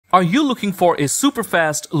Are you looking for a super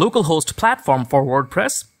fast localhost platform for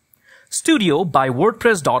WordPress? Studio by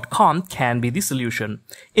WordPress.com can be the solution.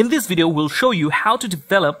 In this video, we'll show you how to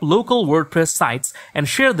develop local WordPress sites and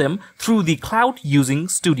share them through the cloud using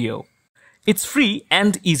Studio. It's free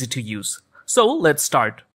and easy to use. So let's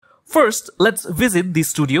start. First, let's visit the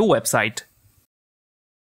Studio website.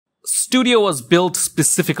 Studio was built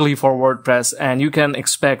specifically for WordPress, and you can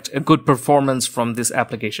expect a good performance from this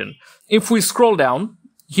application. If we scroll down,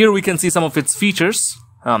 here we can see some of its features.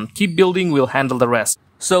 Keep building, we'll handle the rest.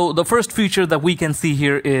 So the first feature that we can see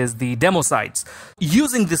here is the demo sites.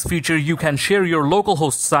 Using this feature, you can share your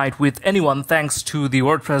localhost site with anyone thanks to the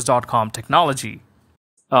WordPress.com technology.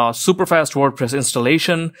 Super fast WordPress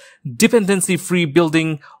installation, dependency-free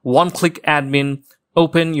building, one-click admin,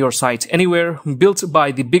 open your site anywhere, built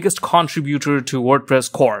by the biggest contributor to WordPress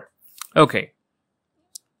core. Okay.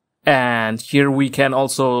 And here we can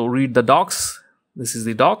also read the docs. This is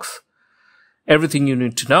the docs. Everything you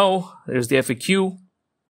need to know. There's the FAQ.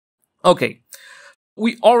 Okay.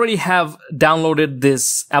 We already have downloaded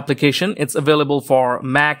this application. It's available for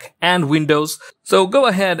Mac and Windows. So go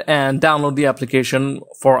ahead and download the application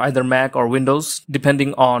for either Mac or Windows,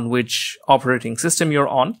 depending on which operating system you're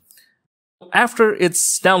on. After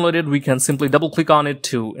it's downloaded, we can simply double click on it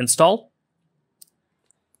to install.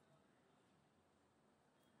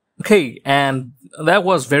 Okay, and that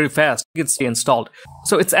was very fast. It's installed.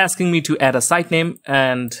 So it's asking me to add a site name,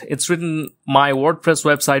 and it's written my WordPress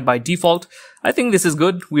website by default. I think this is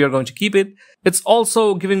good. We are going to keep it. It's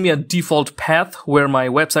also giving me a default path where my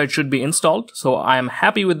website should be installed. So I'm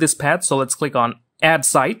happy with this path. So let's click on Add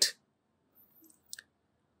Site.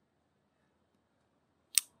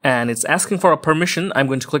 And it's asking for a permission. I'm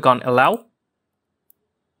going to click on Allow.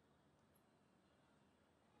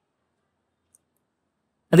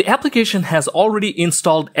 And the application has already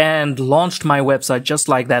installed and launched my website just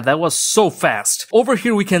like that. That was so fast. Over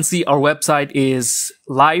here, we can see our website is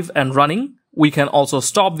live and running. We can also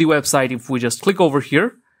stop the website if we just click over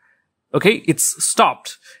here. Okay, it's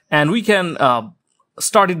stopped. And we can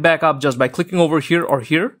start it back up just by clicking over here or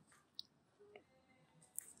here.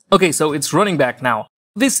 Okay, so it's running back now.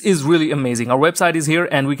 This is really amazing. Our website is here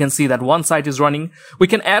and we can see that one site is running. We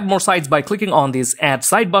can add more sites by clicking on this Add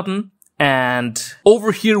Site button. And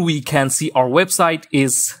over here, we can see our website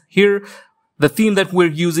is here. The theme that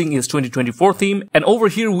we're using is 2024 theme. And over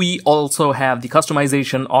here, we also have the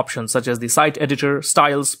customization options such as the site editor,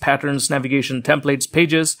 styles, patterns, navigation, templates,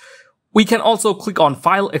 pages. We can also click on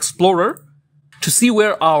File Explorer to see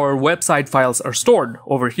where our website files are stored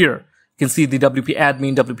over here. You can see the WP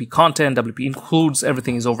admin, WP content, WP includes,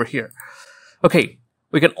 everything is over here. Okay,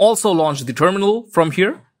 we can also launch the terminal from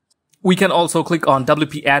here. We can also click on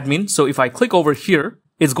WP admin. So if I click over here,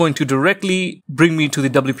 it's going to directly bring me to the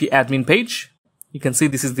WP admin page. You can see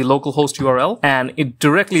this is the localhost URL and it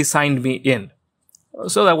directly signed me in.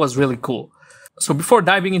 So that was really cool. So before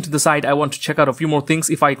diving into the site, I want to check out a few more things.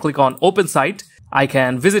 If I click on Open Site, I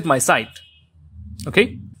can visit my site.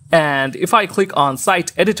 Okay. And if I click on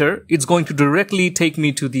Site Editor, it's going to directly take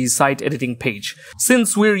me to the site editing page.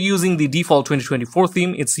 Since we're using the default 2024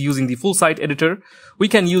 theme, it's using the full site editor. We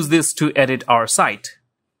can use this to edit our site.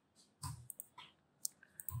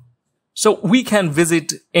 So we can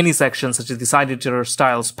visit any section such as the site editor,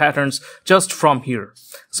 styles, patterns, just from here.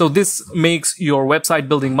 So this makes your website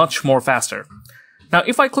building much more faster. Now,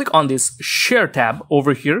 if I click on this Share tab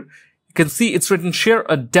over here, you can see it's written share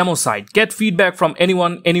a demo site. Get feedback from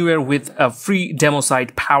anyone, anywhere with a free demo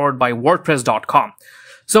site powered by WordPress.com.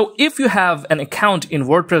 So if you have an account in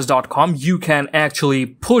WordPress.com, you can actually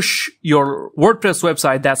push your WordPress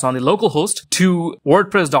website that's on the localhost to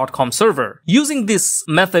WordPress.com server. Using this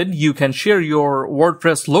method, you can share your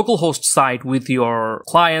WordPress localhost site with your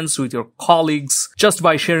clients, with your colleagues, just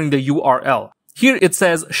by sharing the URL. Here it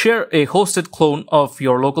says, share a hosted clone of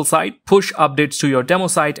your local site, push updates to your demo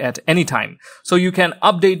site at any time. So you can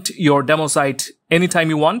update your demo site anytime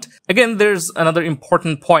you want. Again, there's another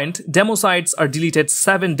important point. Demo sites are deleted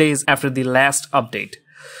 7 days after the last update.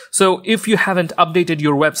 So if you haven't updated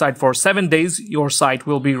your website for 7 days, your site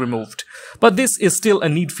will be removed. But this is still a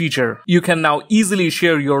neat feature. You can now easily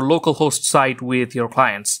share your localhost site with your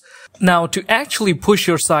clients. Now, to actually push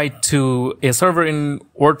your site to a server in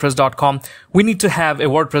WordPress.com, we need to have a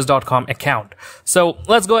WordPress.com account. So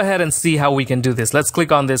let's go ahead and see how we can do this. Let's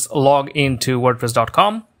click on this log into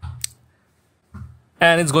WordPress.com.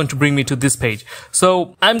 And it's going to bring me to this page.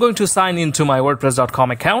 So I'm going to sign into my WordPress.com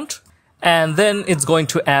account. And then it's going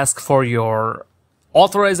to ask for your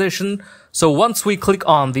authorization. So once we click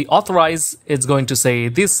on the authorize, it's going to say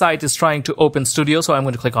this site is trying to open Studio. So I'm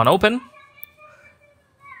going to click on open.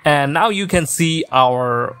 And now you can see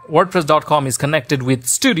our WordPress.com is connected with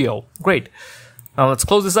Studio. Great. Now let's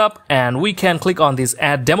close this up and we can click on this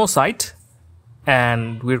add demo site.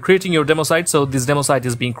 And we're creating your demo site. So this demo site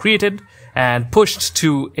is being created and pushed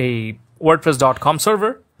to a WordPress.com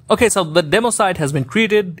server. Okay, so the demo site has been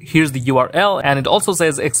created. Here's the URL and it also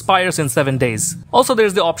says expires in 7 days. Also,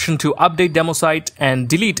 there's the option to update demo site and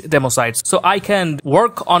delete demo sites. So I can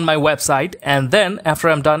work on my website and then after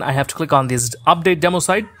I'm done, I have to click on this update demo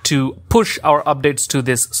site to push our updates to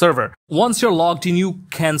this server. Once you're logged in, you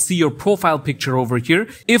can see your profile picture over here.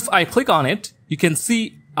 If I click on it, you can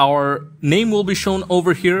see our name will be shown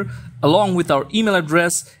over here along with our email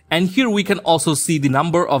address. And here we can also see the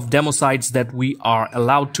number of demo sites that we are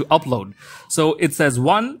allowed to upload. So it says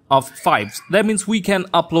 1 of 5. That means we can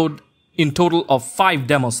upload in total of 5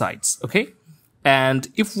 demo sites. Okay. And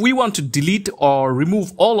if we want to delete or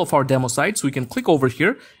remove all of our demo sites, we can click over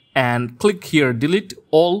here and click here, delete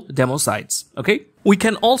all demo sites. Okay. We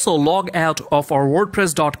can also log out of our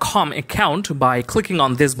WordPress.com account by clicking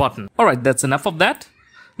on this button. All right. That's enough of that.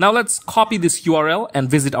 Now let's copy this URL and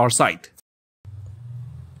visit our site.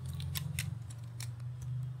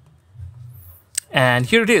 And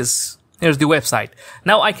here it is. Here's the website.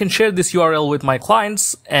 Now I can share this URL with my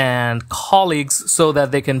clients and colleagues so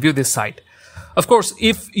that they can view this site. Of course,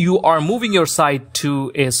 if you are moving your site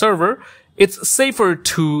to a server, it's safer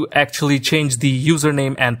to actually change the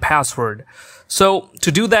username and password. So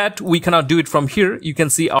to do that, we cannot do it from here. You can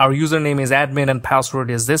see our username is admin and password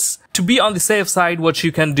is this. To be on the safe side, what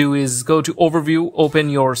you can do is go to overview, open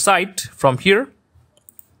your site from here.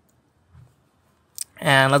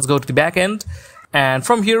 And let's go to the back end. And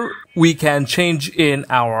from here, we can change in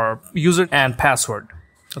our user and password.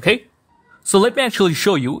 Okay. So let me actually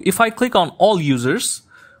show you. If I click on all users,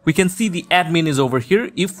 we can see the admin is over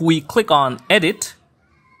here. If we click on edit,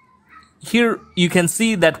 here you can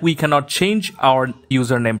see that we cannot change our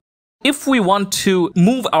username. If we want to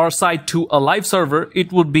move our site to a live server,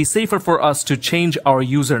 it would be safer for us to change our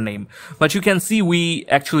username. But you can see we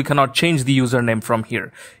actually cannot change the username from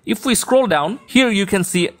here. If we scroll down, here you can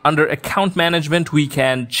see under account management, we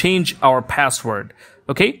can change our password.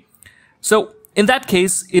 Okay. So in that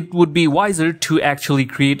case, it would be wiser to actually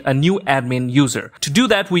create a new admin user. To do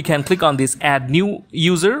that, we can click on this add new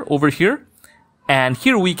user over here. And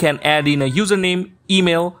here we can add in a username,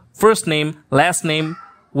 email, first name, last name,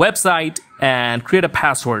 website, and create a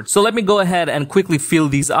password. So let me go ahead and quickly fill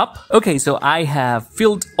these up. Okay, so I have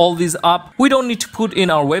filled all these up. We don't need to put in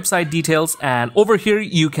our website details. And over here,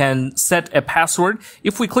 you can set a password.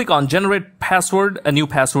 If we click on generate password, a new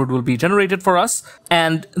password will be generated for us.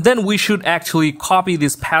 And then we should actually copy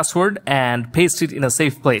this password and paste it in a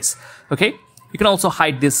safe place. Okay. You can also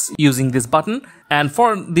hide this using this button. And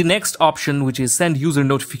for the next option, which is send user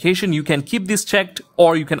notification, you can keep this checked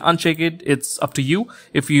or you can uncheck it. It's up to you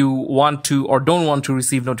if you want to or don't want to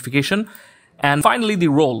receive notification. And finally, the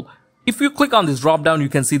role. If you click on this drop down, you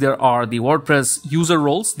can see there are the WordPress user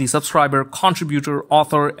roles, the subscriber, contributor,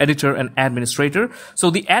 author, editor, and administrator. So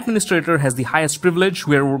the administrator has the highest privilege,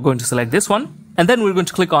 where we're going to select this one. And then we're going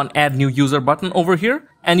to click on add new user button over here.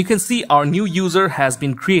 And you can see our new user has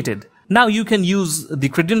been created. Now you can use the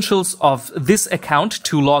credentials of this account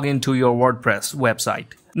to log into your WordPress website.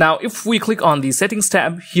 Now, if we click on the settings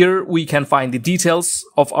tab, here we can find the details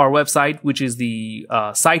of our website, which is the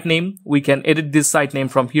site name. We can edit this site name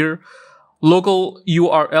from here. Local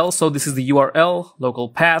URL, so this is the URL, local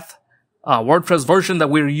path, WordPress version that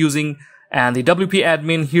we're using, and the WP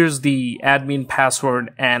admin. Here's the admin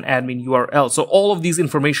password and admin URL. So all of these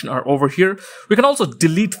information are over here. We can also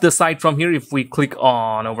delete the site from here if we click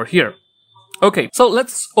on over here. Okay, so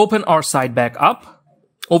let's open our site back up.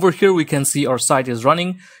 Over here, we can see our site is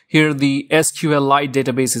running. Here, the SQLite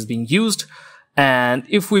database is being used. And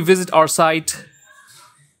if we visit our site,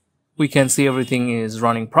 we can see everything is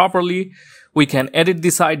running properly. We can edit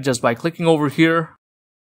the site just by clicking over here.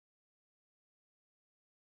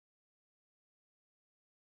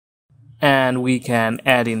 And we can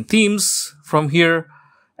add in themes from here.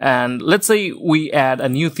 And let's say we add a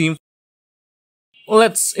new theme.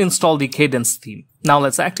 Let's install the Cadence theme. Now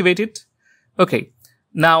let's activate it. Okay.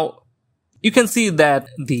 Now you can see that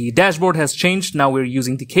the dashboard has changed. Now we're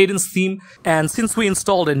using the Cadence theme. And since we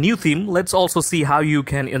installed a new theme, let's also see how you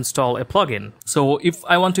can install a plugin. So if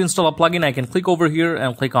I want to install a plugin, I can click over here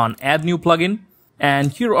and click on add new plugin.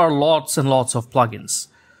 And here are lots and lots of plugins.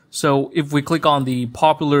 So if we click on the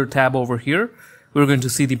popular tab over here, we're going to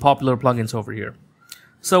see the popular plugins over here.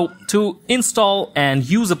 So to install and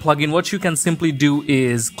use a plugin, what you can simply do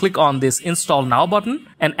is click on this Install Now button.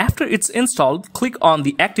 And after it's installed, click on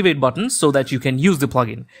the Activate button so that you can use the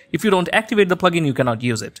plugin. If you don't activate the plugin, you cannot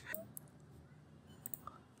use it.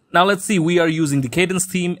 Now let's see, we are using the Cadence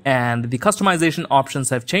theme and the customization options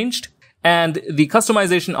have changed. And the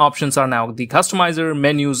customization options are now the customizer,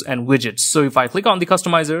 menus, and widgets. So if I click on the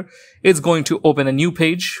customizer, it's going to open a new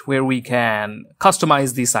page where we can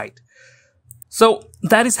customize the site. So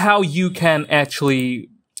that is how you can actually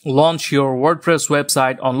launch your WordPress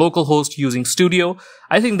website on localhost using Studio.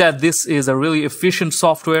 I think that this is a really efficient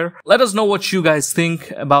software. Let us know what you guys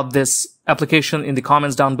think about this application in the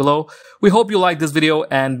comments down below. We hope you liked this video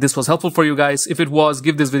and this was helpful for you guys. If it was,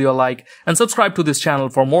 give this video a like and subscribe to this channel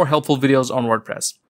for more helpful videos on WordPress.